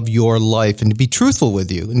rest of your life and to be truthful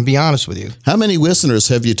with you and be honest with you. How many listeners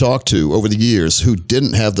have you talked to over the years who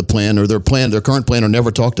didn't have the plan or their current plan, or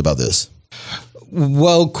never talked about this?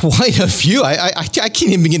 Well, quite a few. I can't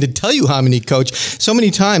even begin to tell you how many, Coach. So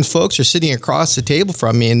many times folks are sitting across the table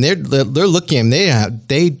from me and they're looking at me.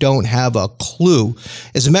 They don't have a clue.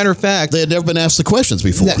 As a matter of fact, they had never been asked the questions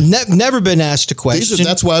before. Never been asked a question.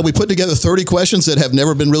 That's why we put together 30 questions that have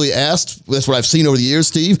never been really asked. That's what I've seen over the years,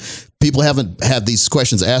 Steve. People haven't had these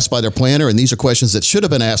questions asked by their planner, and these are questions that should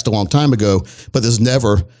have been asked a long time ago, but there's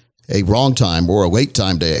never a wrong time or a wait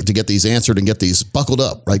time to get these answered and get these buckled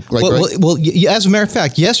up, right? Well, as a matter of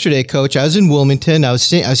fact, yesterday, Coach, I was in Wilmington. I was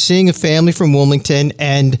seeing a family from Wilmington,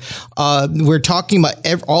 and we're talking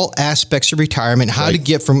about all aspects of retirement, how to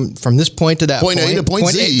get from this point to that point A to point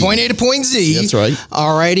Z. Point A to point Z. That's right.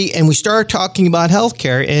 All righty, and we started talking about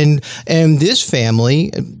healthcare, and this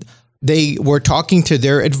family, they were talking to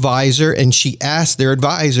their advisor, and she asked their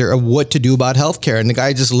advisor what to do about healthcare. And the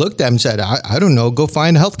guy just looked at him and said, I don't know, go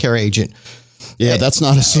find a healthcare agent. Yeah, that's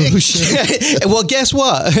not a solution. Well, guess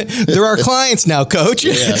what? They're our clients now, Coach.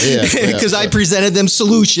 Because I presented them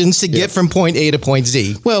solutions to get from point A to point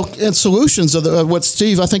Z. Well, and solutions are what,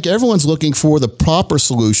 Steve, I think everyone's looking for the proper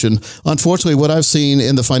solution. Unfortunately, what I've seen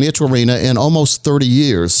in the financial arena in almost 30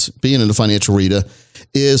 years being in the financial arena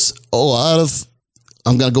is a lot of,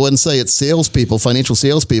 I'm going to go ahead and say it, financial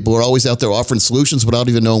salespeople are always out there offering solutions without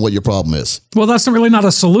even knowing what your problem is. Well, that's really not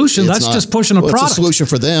a solution. That's just pushing a product. It's a solution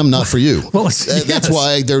for them, not for you. That's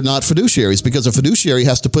why they're not fiduciaries, because a fiduciary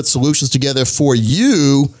has to put solutions together for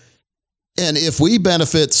you. And if we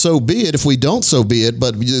benefit, so be it. If we don't, so be it.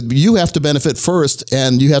 But you have to benefit first,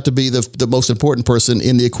 and you have to be the most important person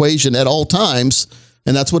in the equation at all times.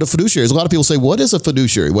 And that's what a fiduciary is. A lot of people say, what is a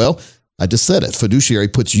fiduciary? Well, I just said it. Fiduciary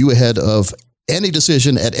puts you ahead of any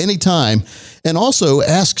decision at any time, and also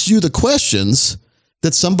asks you the questions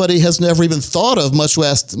that somebody has never even thought of, much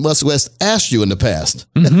less asked you in the past.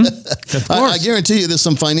 Mm-hmm. I guarantee you there's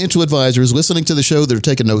some financial advisors listening to the show that are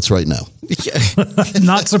taking notes right now.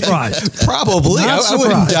 Not surprised. Probably. I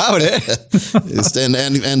wouldn't doubt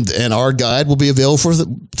it. and our guide will be available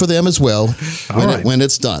for them as well when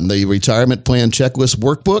it's done. The retirement plan checklist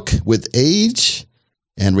workbook with age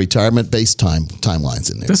and retirement-based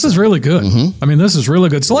timelines in there. This is really good. Mm-hmm. I mean, this is really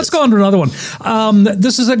good. So let's go on to another one.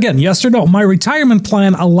 This is, again, yes or no. My retirement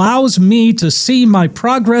plan allows me to see my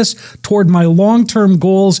progress toward my long-term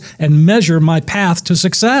goals and measure my path to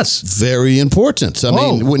success. Very important.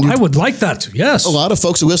 I would like that too, yes. A lot of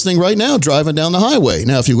folks are listening right now driving down the highway.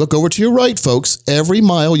 Now, if you look over to your right, folks, every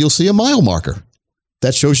mile you'll see a mile marker.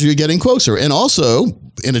 That shows you're getting closer. And also,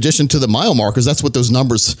 in addition to the mile markers, that's what those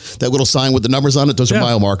numbers, that little sign with the numbers on it, those are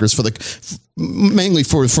mile markers mainly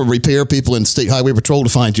for repair people in State Highway Patrol to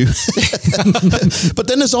find you. But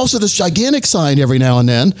then there's also this gigantic sign every now and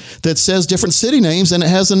then that says different city names, and it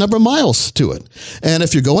has a number of miles to it. And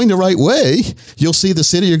if you're going the right way, you'll see the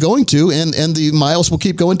city you're going to, and the miles will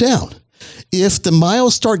keep going down. If the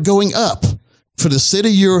miles start going up for the city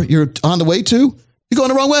you're on the way to, you're going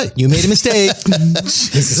the wrong way. You made a mistake.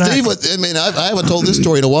 Steve, I mean, I haven't told this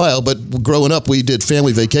story in a while, but growing up, we did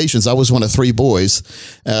family vacations. I was one of 3 boys.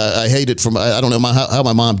 I hated I don't know how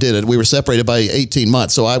my mom did it. We were separated by 18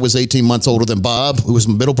 months. So I was 18 months older than Bob, who was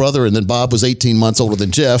my middle brother, and then Bob was 18 months older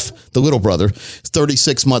than Jeff, the little brother.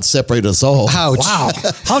 36 months separated us all. Ouch. Wow.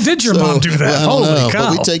 How did your mom do that? Holy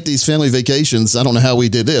cow. But we take these family vacations. I don't know how we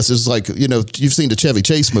did this. It's like, you've seen the Chevy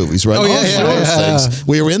Chase movies, right? Oh, yeah. Things.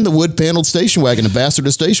 We were in the wood paneled station wagon,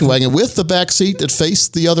 Ambassador station wagon, with the back seat that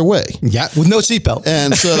faced the other way. Yeah, with no seatbelt.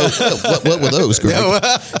 And so, what were those, Greg?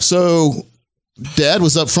 So, Dad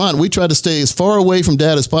was up front. We tried to stay as far away from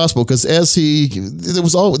Dad as possible because there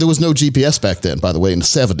was no GPS back then, by the way, in the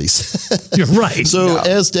 70s. You're right. So,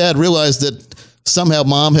 as Dad realized that somehow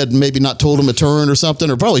Mom had maybe not told him to turn or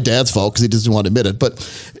something, or probably Dad's fault because he doesn't want to admit it, but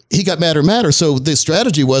he got madder and madder. So, the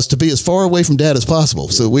strategy was to be as far away from Dad as possible.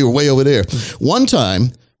 So, we were way over there. One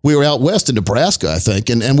time, we were out west in Nebraska, I think,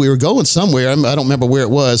 and we were going somewhere. I don't remember where it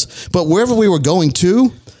was, but wherever we were going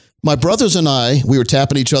to, my brothers and I, we were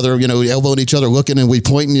tapping each other, elbowing each other, looking, and we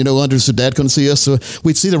pointing, under so Dad couldn't see us. So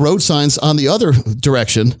we'd see the road signs on the other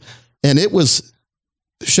direction, and it was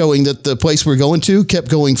showing that the place we were going to kept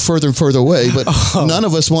going further and further away, but none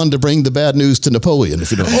of us wanted to bring the bad news to Napoleon, if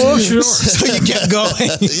you know what I'm saying. Oh, sure. So you kept going.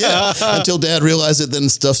 Yeah, until Dad realized it, then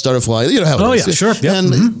stuff started flying. You know how it is. Yeah, sure.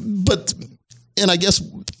 Yep. And I guess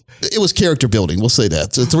it was character building. We'll say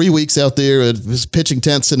that. So 3 weeks out there, it was pitching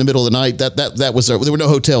tents in the mitle of the night. That was there were no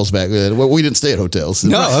hotels back then. Well, we didn't stay at hotels.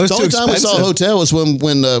 No, it was the only time we saw a hotel was when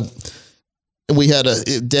we had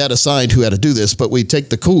a dad assigned who had to do this, but we take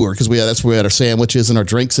the cooler because that's where we had our sandwiches and our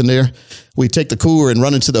drinks in there. We take the cooler and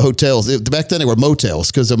run into the hotels. Back then they were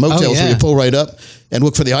motels because the motels where you pull right up and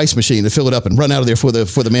look for the ice machine to fill it up and run out of there for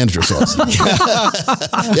the manager's house.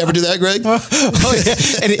 You ever do that, Greg? Oh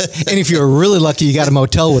yeah. And if you were really lucky, you got a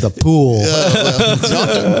motel with a pool.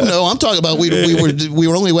 I'm talking about we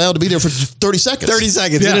were only allowed to be there for 30 seconds. 30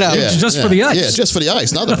 seconds. In and out. Just for the ice. Yeah, just for the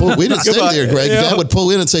ice, not the pool. We didn't stay there, Greg. Dad would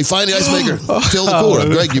pull in and say, "Find the ice maker, fill the cooler."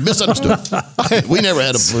 Greg, you misunderstood. We never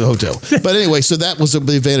had a hotel. But anyway, so that was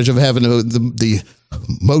the advantage of having the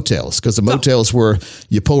motels, because the motels were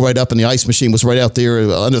you pull right up and the ice machine was right out there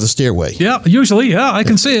under the stairway. Yeah, usually, I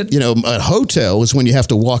can see it. A hotel is when you have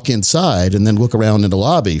to walk inside and then look around in the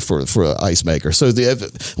lobby for an ice maker. So a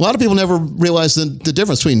lot of people never realize the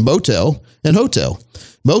difference between motel and hotel.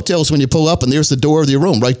 Motel is when you pull up and there's the door of your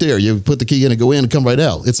room right there. You put the key in and go in and come right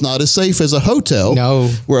out. It's not as safe as a hotel. No.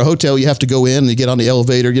 Where a hotel, you have to go in and you get on the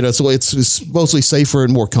elevator. So it's mostly safer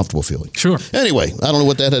and more comfortable feeling. Sure. Anyway, I don't know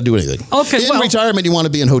what that had to do with anything. Okay. In retirement, you want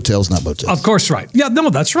to be in hotels, not motels. Of course, right. Yeah,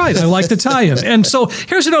 no, that's right. I like the tie-in. And so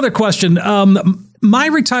here's another question. My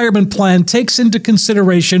retirement plan takes into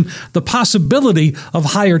consideration the possibility of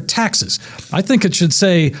higher taxes. I think it should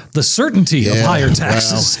say the certainty of higher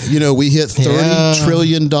taxes. Wow. We hit $30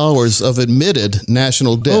 trillion of admitted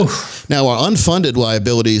national debt. Oof. Now, our unfunded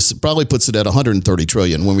liabilities probably puts it at $130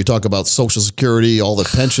 trillion when we talk about Social Security, all the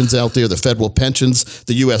pensions out there, the federal pensions,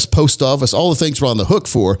 the U.S. Post Office, all the things we're on the hook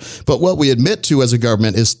for. But what we admit to as a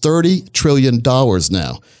government is $30 trillion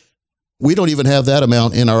now. We don't even have that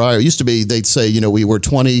amount in our IRA. It used to be, they'd say, we were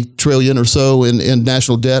 20 trillion or so in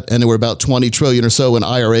national debt, and there were about 20 trillion or so in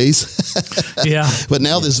IRAs. Yeah. But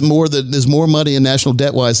now there's more money in national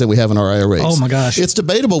debt wise than we have in our IRAs. Oh my gosh. It's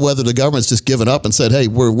debatable whether the government's just given up and said, hey,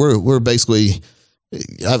 we're basically,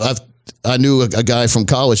 I knew a guy from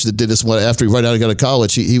college that did this after he right out of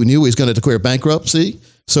college. He knew he was going to declare bankruptcy.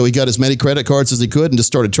 So he got as many credit cards as he could and just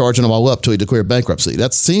started charging them all up till he declared bankruptcy.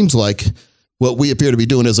 That seems like what we appear to be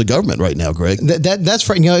doing as a government right now, Greg. That's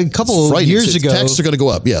frightening. A couple of years ago, taxes are going to go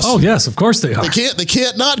up. Yes. Oh yes, of course they are. They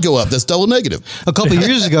can't not go up. That's double negative. A couple of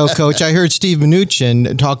years ago, Coach, I heard Steve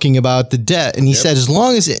Mnuchin talking about the debt, and he said, as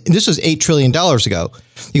long as this was $8 trillion ago,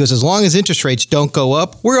 he goes, as long as interest rates don't go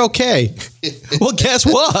up, we're okay. Well, guess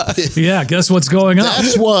what? Yeah, guess what's going on?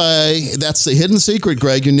 That's why, that's the hidden secret,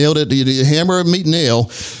 Greg. You nailed it. You hammer and meet nail.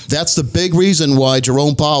 That's the big reason why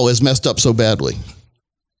Jerome Powell has messed up so badly.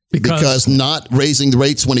 Because not raising the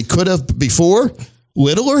rates when he could have before,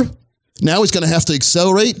 littler. Now he's going to have to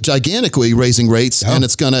accelerate gigantically raising rates, and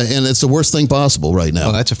it's the worst thing possible right now.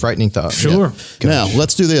 Oh, that's a frightening thought. Sure. Yeah. Now,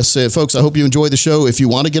 let's do this. Folks, I hope you enjoy the show. If you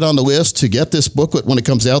want to get on the list to get this booklet when it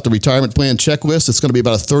comes out, the Retirement Plan Checklist, it's going to be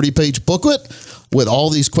about a 30-page booklet with all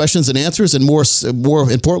these questions and answers and more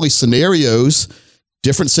importantly, scenarios.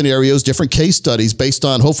 Different scenarios, different case studies based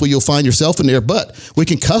on, hopefully you'll find yourself in there, but we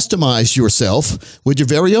can customize yourself with your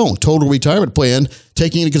very own total retirement plan,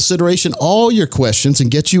 taking into consideration all your questions and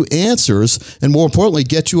get you answers, and more importantly,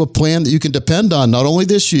 get you a plan that you can depend on not only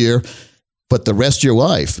this year, but the rest of your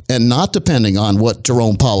life, and not depending on what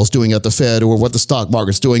Jerome Powell is doing at the Fed or what the stock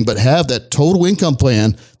market's doing, but have that total income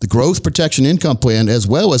plan, the growth protection income plan, as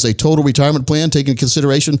well as a total retirement plan, taking into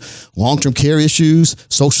consideration long-term care issues,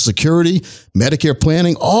 Social Security, Medicare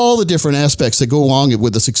planning, all the different aspects that go along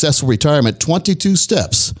with a successful retirement, 22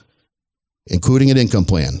 steps, including an income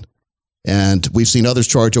plan. And we've seen others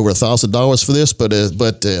charge over $1,000 for this, but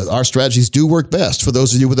our strategies do work best for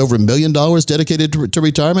those of you with over $1 million dedicated to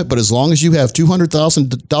retirement. But as long as you have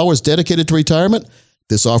 $200,000 dedicated to retirement,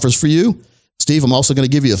 this offers for you. Steve, I'm also going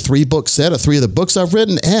to give you a 3-book set of 3 of the books I've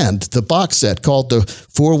written and the box set called the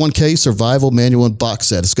 401k Survival Manual and Box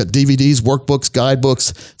Set. It's got DVDs, workbooks,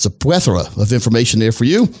 guidebooks. It's a plethora of information there for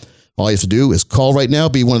you. All you have to do is call right now,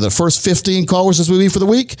 be one of the first 15 callers as we leave for the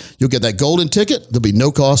week. You'll get that golden ticket. There'll be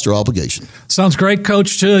no cost or obligation. Sounds great,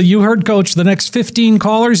 Coach. You heard Coach. The next 15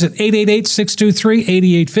 callers at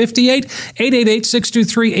 888-623-8858,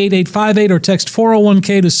 888-623-8858, or text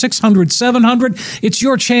 401k to 600-700. It's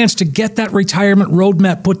your chance to get that retirement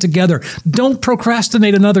roadmap put together. Don't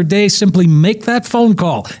procrastinate another day. Simply make that phone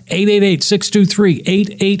call,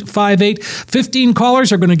 888-623-8858. 15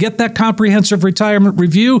 callers are going to get that comprehensive retirement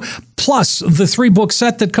review, plus the 3-book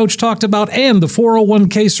set that Coach talked about and the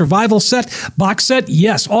 401k survival set, box set.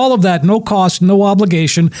 Yes, all of that, no cost, no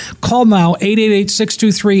obligation. Call now,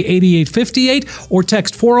 888-623-8858, or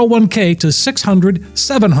text 401k to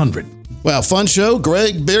 600-700. Wow, fun show.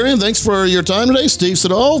 Greg Berrien, thanks for your time today. Steve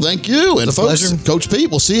Siddall, thank you. And folks, pleasure. Coach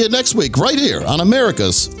Pete, we'll see you next week right here on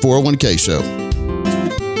America's 401k Show.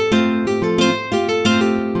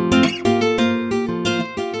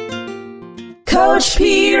 Coach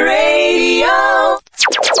P Radio.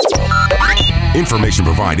 Information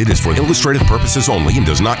provided is for illustrative purposes only and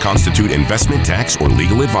does not constitute investment, tax, or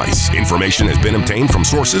legal advice. Information has been obtained from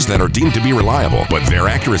sources that are deemed to be reliable, but their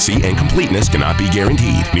accuracy and completeness cannot be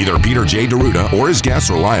guaranteed. Neither Peter J. D'Arruda or his guests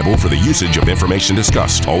are liable for the usage of information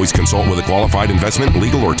discussed. Always consult with a qualified investment,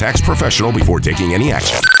 legal, or tax professional before taking any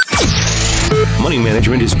action. Money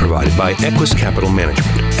management is provided by Equus Capital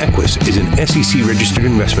Management. Equus is an SEC-registered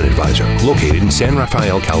investment advisor located in San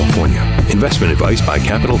Rafael, California. Investment advice by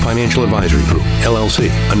Capital Financial Advisory Group, LLC,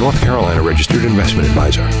 a North Carolina-registered investment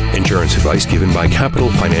advisor. Insurance advice given by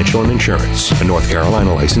Capital Financial and Insurance, a North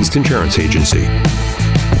Carolina-licensed insurance agency.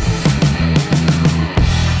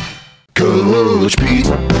 Coach Pete.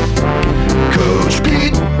 Coach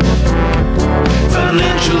Pete.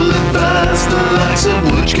 Financial advice, the likes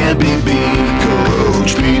of which can't be beat.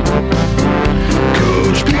 Coach Pete.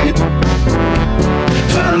 Coach Pete.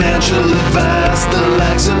 Financial advice.